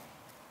weaving,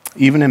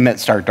 even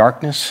amidst our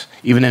darkness,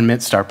 even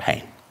amidst our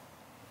pain.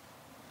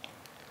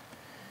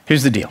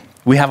 Here's the deal.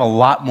 We have a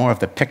lot more of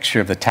the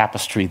picture of the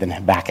tapestry than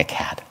Habakkuk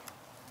had.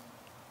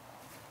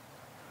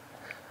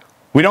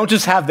 We don't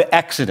just have the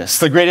Exodus,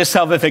 the greatest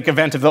salvific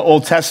event of the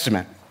Old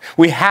Testament.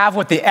 We have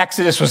what the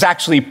Exodus was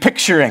actually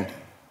picturing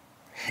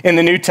in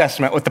the New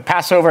Testament with the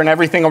Passover and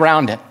everything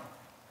around it.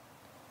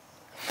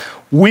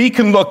 We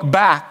can look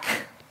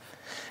back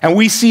and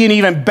we see an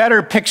even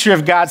better picture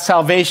of God's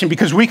salvation,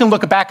 because we can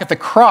look back at the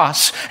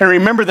cross and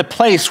remember the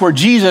place where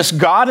Jesus,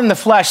 God in the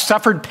flesh,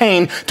 suffered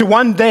pain to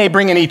one day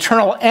bring an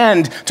eternal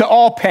end to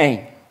all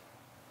pain.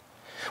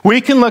 We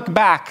can look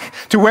back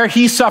to where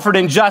he suffered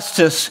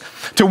injustice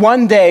to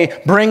one day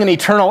bring an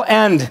eternal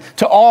end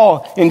to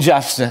all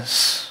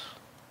injustice.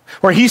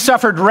 Where he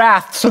suffered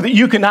wrath so that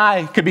you and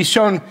I could be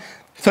shown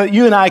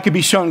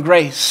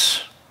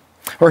grace.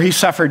 Where he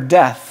suffered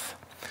death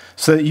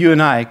so that you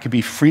and I could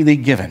be freely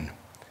given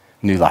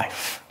new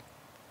life.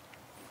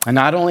 And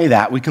not only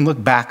that, we can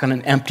look back on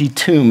an empty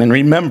tomb and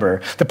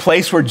remember the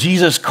place where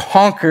Jesus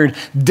conquered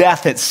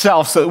death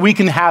itself so that we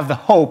can have the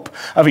hope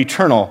of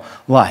eternal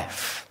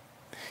life.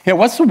 You know,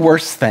 what's the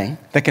worst thing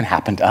that can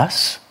happen to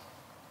us?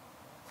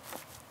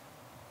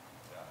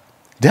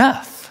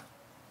 Death.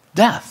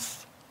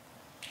 Death.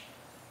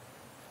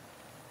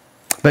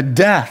 But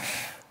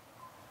death,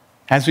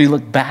 as we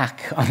look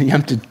back on the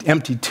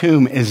empty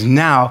tomb, is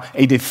now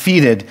a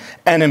defeated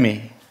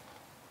enemy,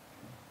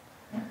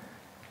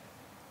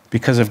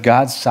 because of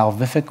God's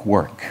salvific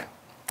work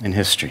in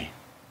history.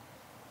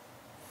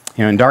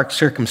 You know, in dark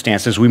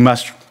circumstances, we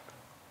must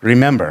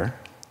remember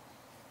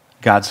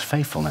God's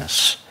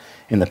faithfulness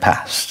in the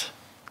past.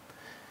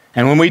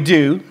 And when we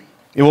do,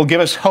 it will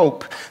give us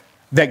hope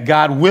that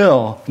God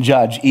will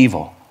judge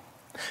evil.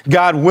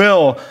 God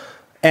will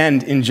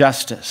end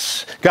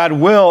injustice. God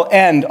will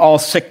end all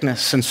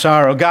sickness and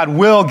sorrow. God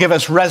will give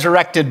us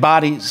resurrected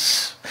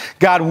bodies.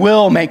 God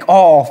will make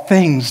all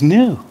things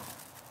new.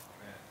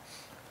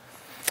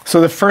 So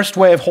the first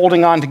way of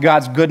holding on to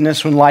God's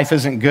goodness when life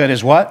isn't good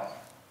is what?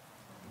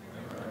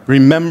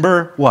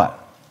 Remember what?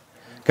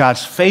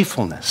 God's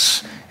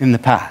faithfulness in the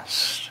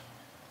past.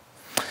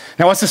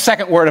 Now, what's the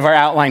second word of our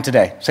outline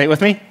today? Say it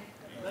with me.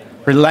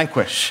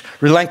 Relinquish.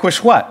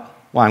 Relinquish what?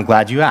 Well, I'm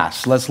glad you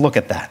asked. Let's look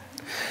at that.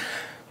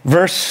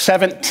 Verse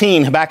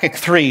 17, Habakkuk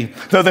 3.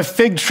 Though the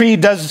fig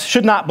tree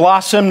should not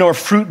blossom, nor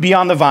fruit be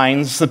on the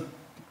vines, the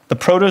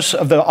produce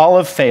of the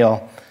olive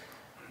fail,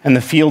 and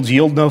the fields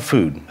yield no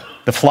food.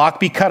 The flock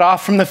be cut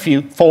off from the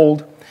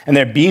fold, and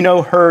there be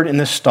no herd in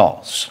the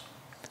stalls.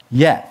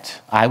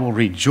 Yet I will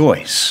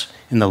rejoice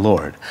in the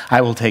Lord. I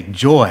will take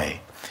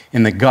joy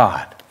in the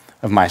God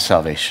of my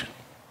salvation.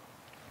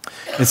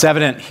 It's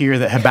evident here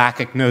that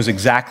Habakkuk knows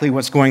exactly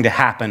what's going to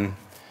happen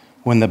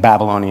when the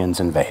Babylonians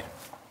invade.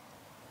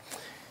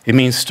 It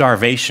means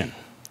starvation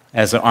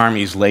as the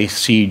armies lay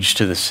siege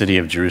to the city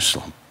of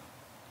Jerusalem.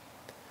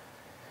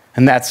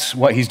 And that's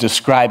what he's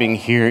describing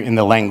here in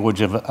the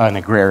language of an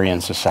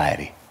agrarian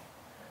society.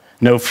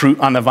 No fruit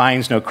on the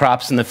vines, no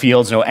crops in the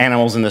fields, no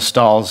animals in the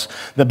stalls.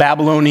 The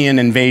Babylonian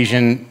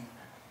invasion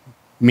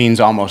means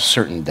almost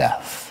certain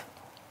death.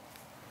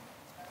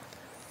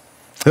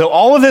 Though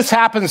all of this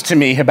happens to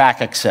me,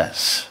 Habakkuk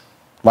says,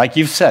 like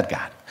you've said,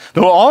 God,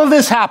 though all of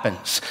this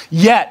happens,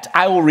 yet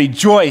I will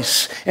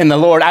rejoice in the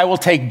Lord. I will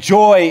take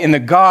joy in the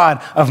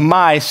God of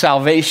my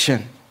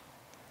salvation.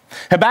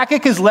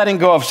 Habakkuk is letting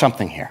go of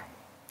something here.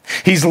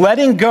 He's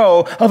letting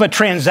go of a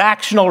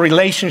transactional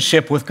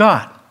relationship with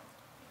God.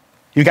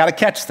 You got to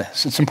catch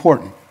this. It's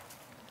important.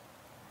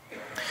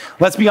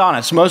 Let's be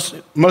honest.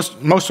 Most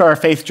of our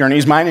faith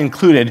journeys, mine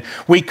included,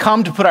 we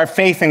come to put our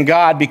faith in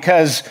God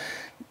because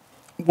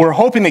we're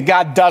hoping that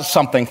God does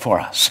something for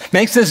us,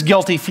 makes this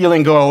guilty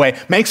feeling go away,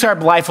 makes our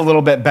life a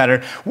little bit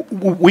better.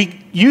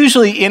 We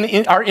usually,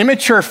 in our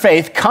immature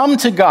faith, come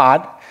to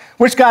God,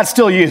 which God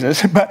still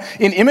uses, but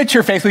in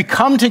immature faith, we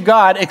come to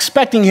God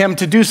expecting him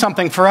to do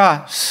something for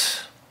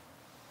us.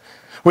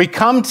 We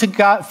come to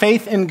God,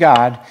 faith in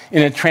God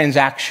in a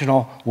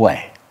transactional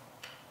way.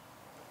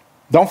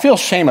 Don't feel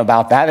shame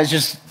about that. It's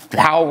just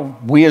how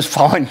we as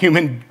fallen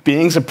human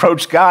beings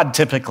approach God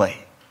typically.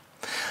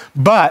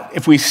 But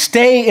if we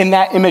stay in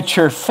that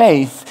immature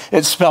faith,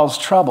 it spells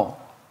trouble.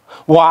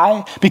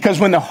 Why? Because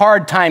when the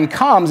hard time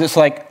comes, it's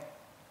like,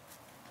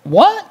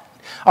 what?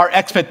 Our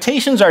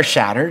expectations are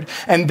shattered,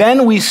 and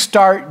then we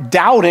start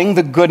doubting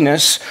the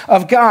goodness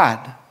of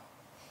God.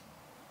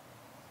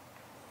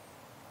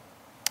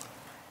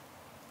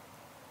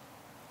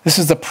 This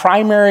is the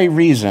primary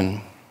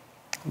reason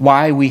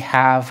why we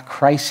have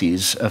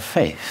crises of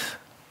faith,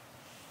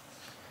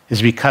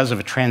 is because of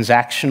a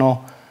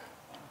transactional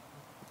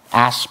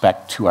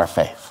aspect to our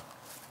faith.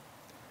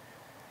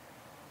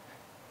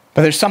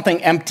 But there's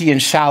something empty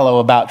and shallow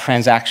about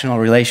transactional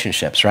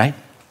relationships, right?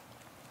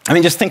 I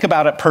mean, just think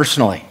about it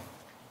personally.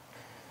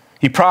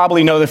 You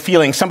probably know the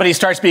feeling. Somebody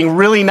starts being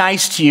really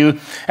nice to you,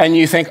 and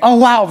you think, oh,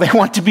 wow, they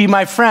want to be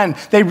my friend.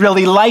 They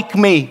really like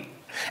me.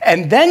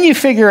 And then you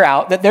figure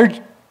out that they're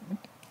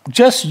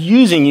just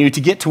using you to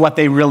get to what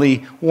they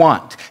really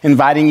want,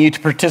 inviting you to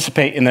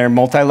participate in their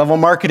multi-level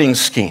marketing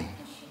scheme,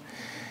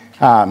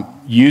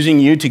 using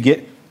you to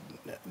get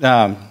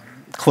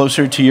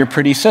closer to your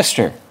pretty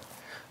sister.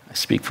 I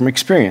speak from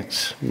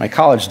experience, my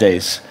college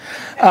days.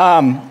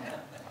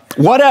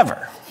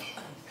 Whatever.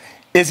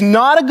 It's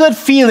not a good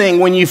feeling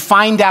when you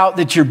find out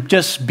that you're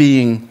just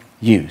being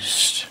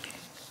used.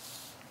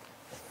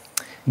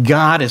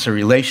 God is a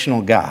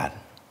relational God.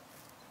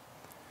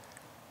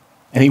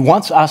 And he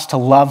wants us to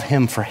love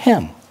him for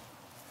him,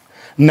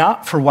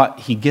 not for what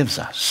he gives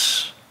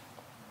us.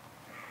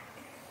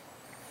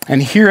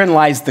 And herein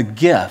lies the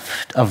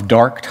gift of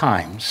dark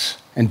times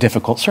and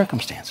difficult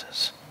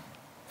circumstances.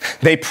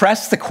 They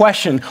press the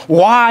question,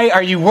 why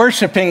are you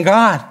worshiping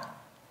God?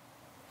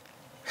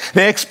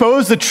 They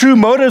expose the true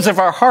motives of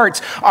our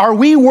hearts. Are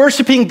we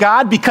worshiping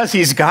God because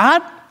he's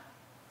God?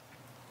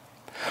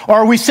 Or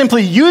are we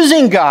simply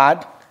using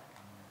God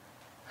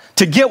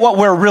to get what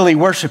we're really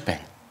worshiping?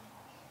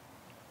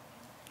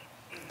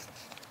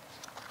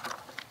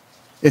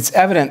 It's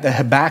evident that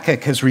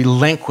Habakkuk has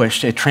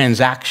relinquished a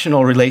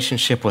transactional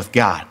relationship with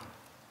God.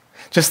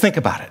 Just think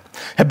about it.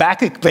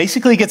 Habakkuk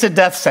basically gets a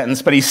death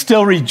sentence, but he's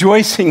still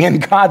rejoicing in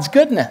God's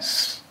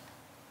goodness.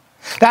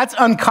 That's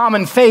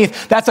uncommon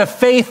faith. That's a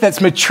faith that's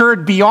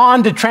matured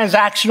beyond a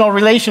transactional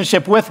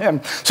relationship with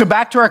him. So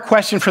back to our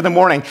question for the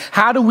morning.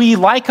 How do we,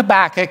 like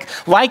Habakkuk,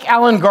 like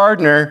Alan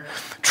Gardner,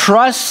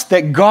 trust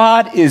that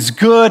God is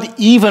good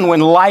even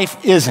when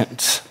life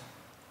isn't?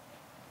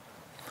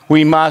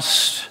 We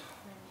must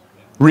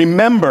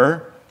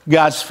remember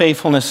God's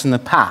faithfulness in the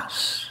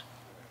past.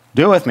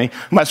 Do it with me.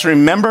 We must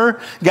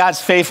remember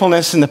God's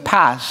faithfulness in the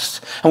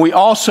past. And we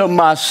also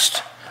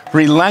must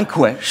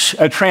relinquish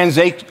a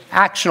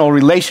transactional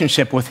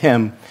relationship with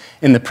him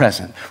in the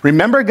present.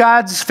 Remember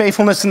God's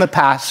faithfulness in the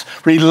past.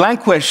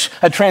 Relinquish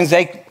a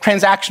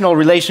transactional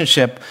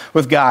relationship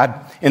with God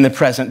in the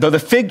present. Though the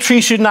fig tree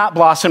should not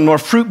blossom, nor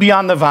fruit be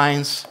on the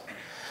vines,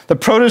 the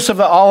produce of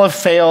the olive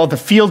fail, the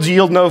fields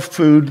yield no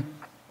food,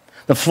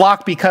 the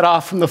flock be cut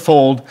off from the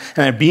fold, and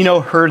there be no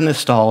herd in the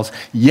stalls,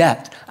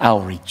 yet I'll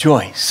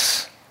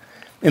rejoice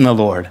in the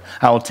Lord.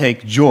 I will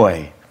take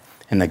joy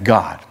in the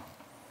God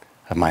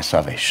of my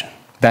salvation.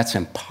 That's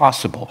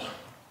impossible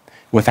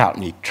without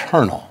an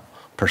eternal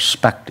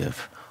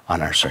perspective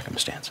on our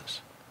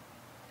circumstances.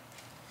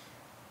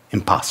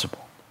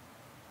 Impossible.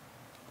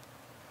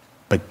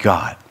 But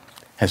God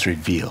has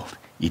revealed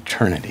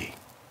eternity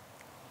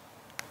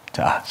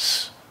to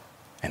us,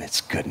 and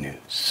it's good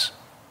news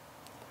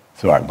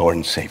through our Lord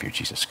and Savior,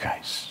 Jesus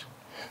Christ.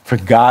 For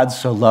God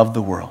so loved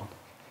the world,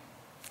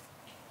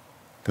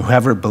 that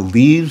whoever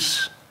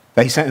believes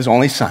that he sent his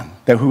only Son,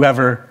 that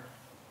whoever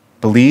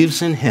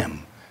believes in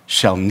him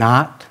shall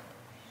not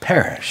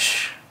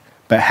perish,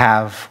 but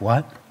have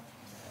what?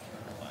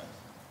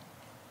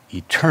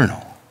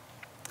 Eternal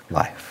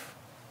life.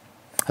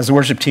 As the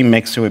worship team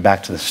makes their way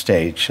back to the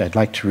stage, I'd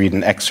like to read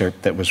an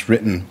excerpt that was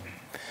written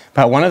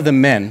by one of the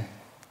men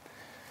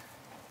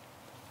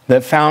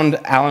that found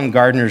Alan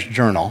Gardner's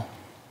journal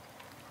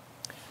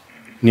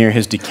near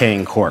his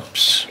decaying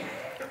corpse.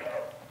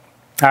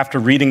 After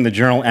reading the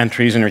journal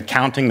entries and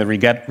recounting the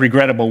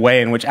regrettable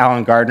way in which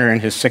Alan Gardner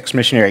and his 6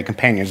 missionary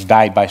companions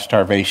died by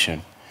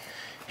starvation,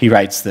 he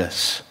writes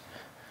this: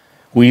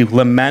 "We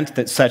lament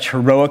that such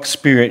heroic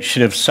spirit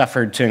should have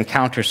suffered to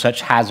encounter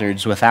such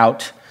hazards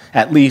without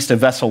at least a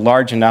vessel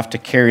large enough to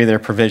carry their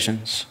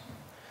provisions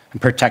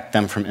and protect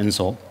them from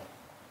insult.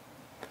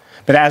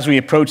 But as we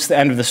approach the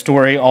end of the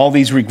story, all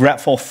these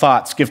regretful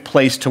thoughts give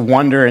place to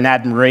wonder and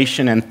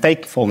admiration and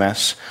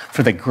thankfulness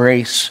for the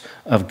grace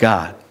of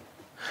God,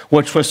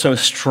 which was so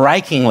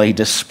strikingly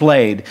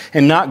displayed,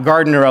 and not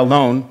Gardner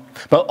alone,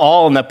 but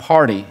all in the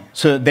party,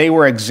 so that they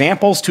were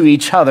examples to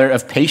each other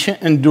of patient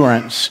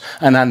endurance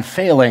and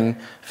unfailing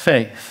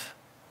faith.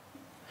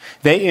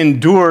 They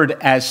endured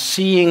as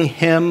seeing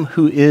him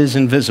who is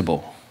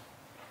invisible."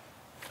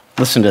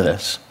 Listen to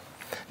this.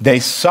 "They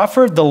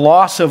suffered the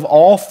loss of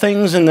all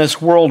things in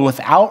this world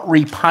without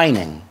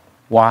repining."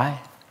 Why?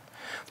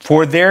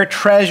 "For their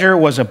treasure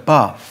was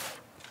above.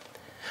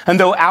 And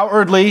though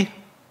outwardly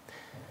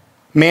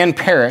man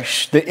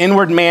perished, the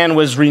inward man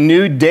was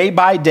renewed day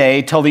by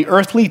day till the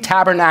earthly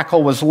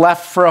tabernacle was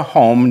left for a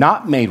home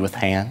not made with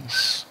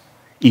hands,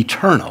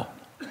 eternal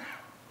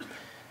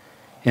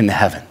in the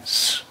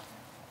heavens."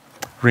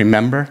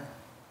 Remember,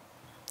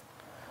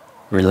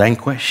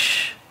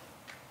 relinquish,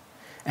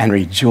 and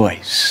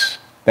rejoice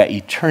that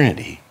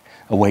eternity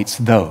awaits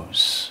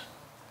those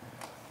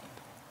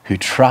who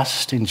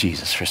trust in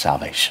Jesus for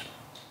salvation.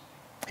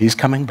 He's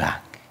coming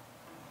back.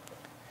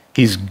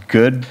 He's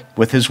good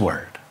with his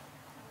word.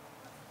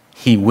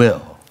 He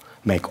will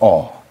make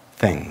all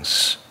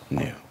things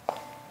new.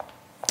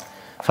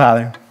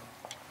 Father,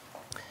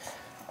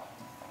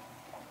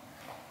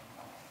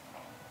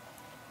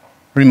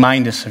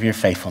 remind us of your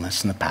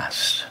faithfulness in the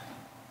past.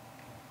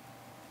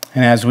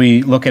 And as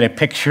we look at a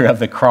picture of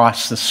the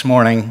cross this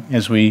morning,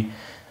 as we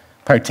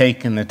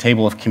partake in the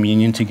table of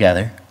communion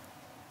together,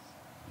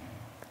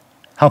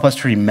 help us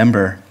to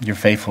remember your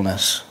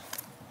faithfulness.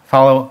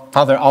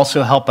 Father,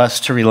 also help us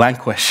to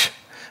relinquish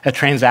a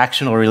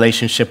transactional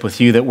relationship with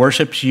you that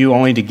worships you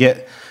only to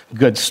get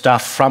good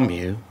stuff from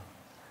you.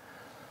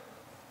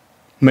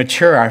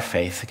 Mature our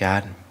faith,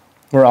 God.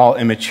 We're all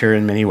immature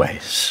in many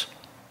ways.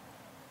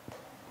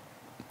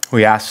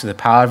 We ask through the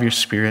power of your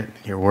Spirit,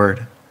 your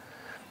word,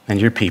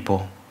 and your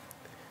people,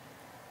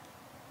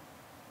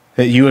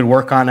 that you would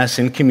work on us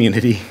in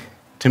community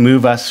to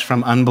move us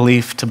from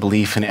unbelief to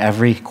belief in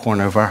every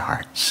corner of our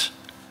hearts.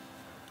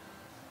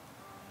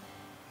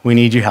 We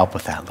need your help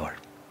with that, Lord.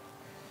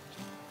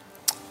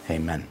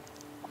 Amen.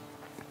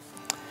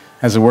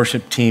 As the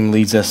worship team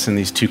leads us in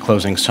these 2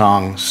 closing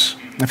songs,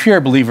 if you're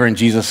a believer in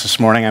Jesus this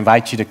morning, I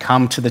invite you to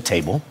come to the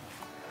table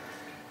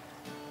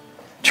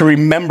to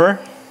remember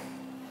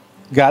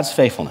God's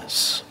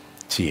faithfulness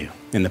to you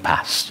in the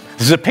past.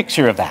 This is a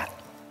picture of that.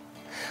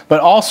 But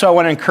also, I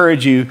want to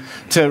encourage you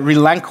to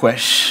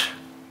relinquish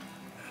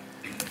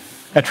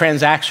a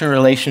transactional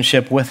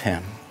relationship with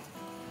him.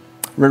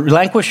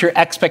 Relinquish your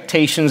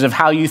expectations of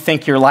how you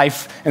think your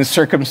life and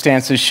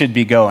circumstances should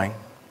be going,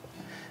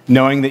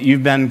 knowing that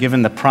you've been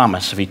given the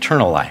promise of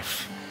eternal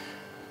life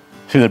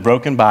through the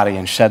broken body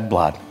and shed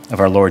blood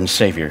of our Lord and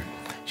Savior,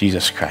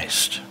 Jesus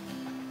Christ.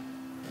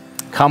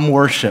 Come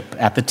worship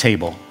at the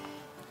table,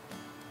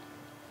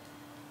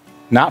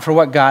 not for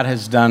what God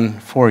has done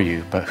for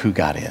you, but who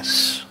God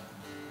is.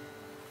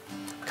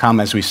 Come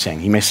as we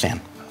sing. You may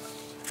stand.